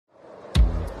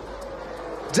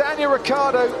Daniel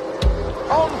Riccardo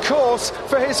on course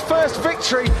for his first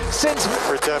victory since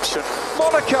redemption.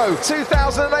 Monaco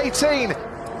 2018.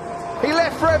 He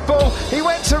left Red Bull, he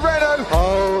went to Renault.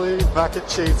 Holy mac and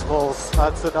cheese balls,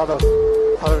 that's another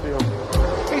podium.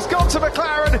 He's gone to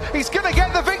McLaren, he's going to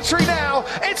get the victory now.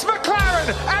 It's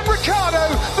McLaren and Riccardo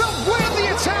that win the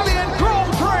Italian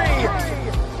Grand Prix.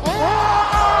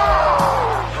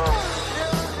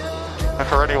 And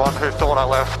for anyone who thought I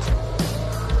left,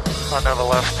 I never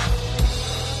left.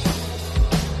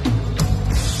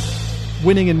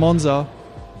 Winning in Monza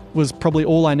was probably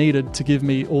all I needed to give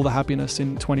me all the happiness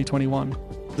in 2021.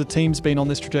 The team's been on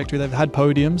this trajectory, they've had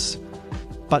podiums,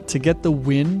 but to get the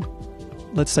win,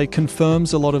 let's say,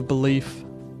 confirms a lot of belief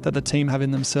that the team have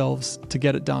in themselves to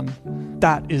get it done.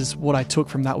 That is what I took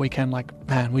from that weekend, like,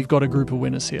 man, we've got a group of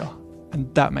winners here.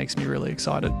 And that makes me really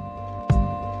excited.